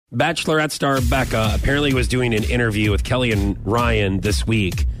Bachelorette star Becca apparently was doing an interview with Kelly and Ryan this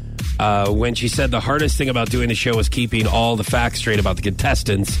week when she said the hardest thing about doing the show was keeping all the facts straight about the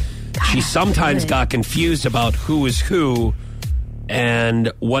contestants. She sometimes got confused about who was who and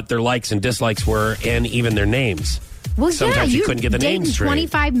what their likes and dislikes were and even their names. Well, sometimes yeah, you couldn't get the names straight.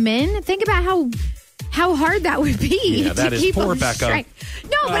 25 men? Think about how hard that would be. Yeah, that is keep poor them Becca. straight.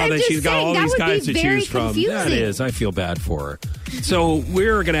 No, but I'm just she's got saying all that these would guys be to very choose from. confusing. That is. I feel bad for her. So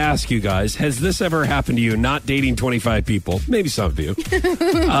we're going to ask you guys, has this ever happened to you, not dating 25 people? Maybe some of you.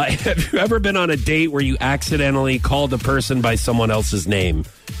 Have you ever been on a date where you accidentally called a person by someone else's name?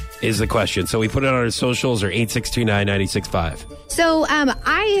 Is the question. So we put it on our socials or 862-9965. So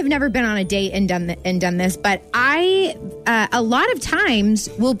I have never been on a date and done this, but I a lot of times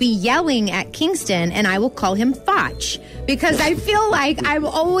will be yelling at Kingston and I will call him Foch because I feel like I'm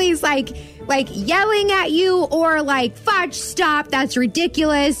always like yelling at you or like, Foch, stop, that's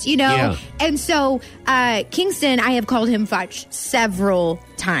ridiculous, you know? Yeah. And so Kingston, I have called him Foch several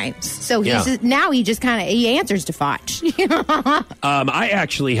times. So now he just kind of, he answers to Foch. I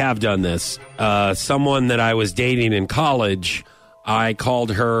actually have done this. Someone that I was dating in college, I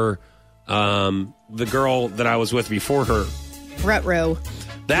called her the girl that I was with before her. Ruh-roh.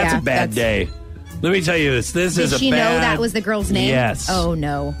 That's a bad day. Let me tell you this. This is a bad... Did she know that was the girl's name? Yes. Oh,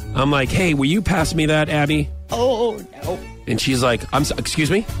 no. I'm like, hey, will you pass me that, Abby? Oh, no. And she's like,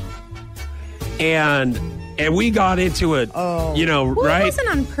 excuse me? And we got into it, you know, right? It wasn't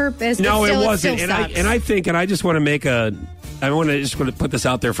on purpose. No, but still, it wasn't. It I just want to put this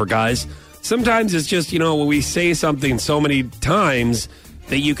out there for guys. Sometimes it's just, you know, when we say something so many times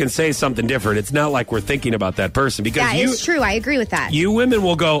that you can say something different. It's not like we're thinking about that person. Because it's true. I agree with that. You women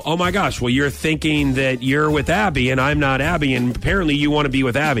will go, oh my gosh, well, you're thinking that you're with Abby and I'm not Abby, and apparently you want to be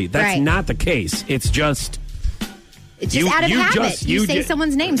with Abby. That's not the case. It's just... It's just out of habit. You say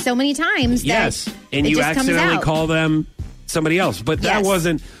someone's name so many times. Yes. And you accidentally call them somebody else. But that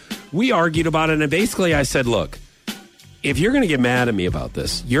wasn't... We argued about it, and basically I said, look, if you're going to get mad at me about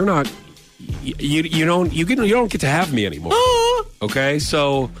this, you're not... You don't get to have me anymore. Okay?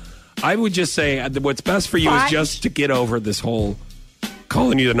 So I would just say what's best for you is just to get over this whole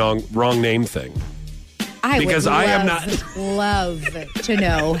calling you the wrong name thing. I am not love to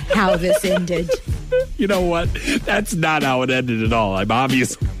know how this ended. You know what? That's not how it ended at all. I'm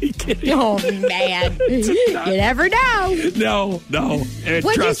obviously kidding. Oh, man. You never know. No.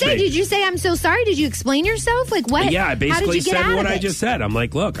 What did you say? Did you say, I'm so sorry? Did you explain yourself? Like, what? Yeah, I basically said what I just said. I'm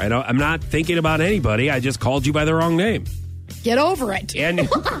like, look, I'm not thinking about anybody. I just called you by the wrong name. Get over it. And it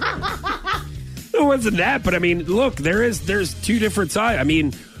wasn't that, but I mean, look, there's two different sides. I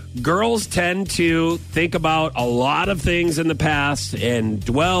mean, girls tend to think about a lot of things in the past and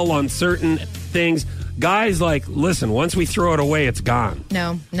dwell on certain things. Guys, like, listen, once we throw it away, it's gone.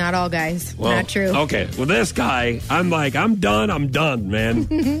 No, not all guys. Well, not true. Okay, well, this guy, I'm like, I'm done,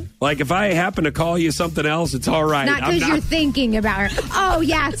 man. Like, if I happen to call you something else, it's all right. Not because you're thinking about her. Oh,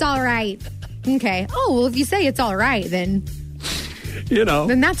 yeah, it's all right. Okay. Oh, well, if you say it's all right, then... You know.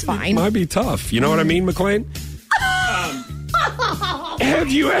 Then that's fine. It might be tough. You know what I mean, McLean? Have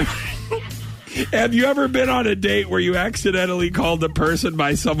you ever been on a date where you accidentally called the person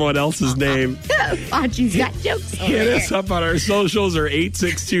by someone else's name? She's got jokes. Hit us up on our socials or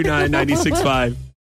 862-9965.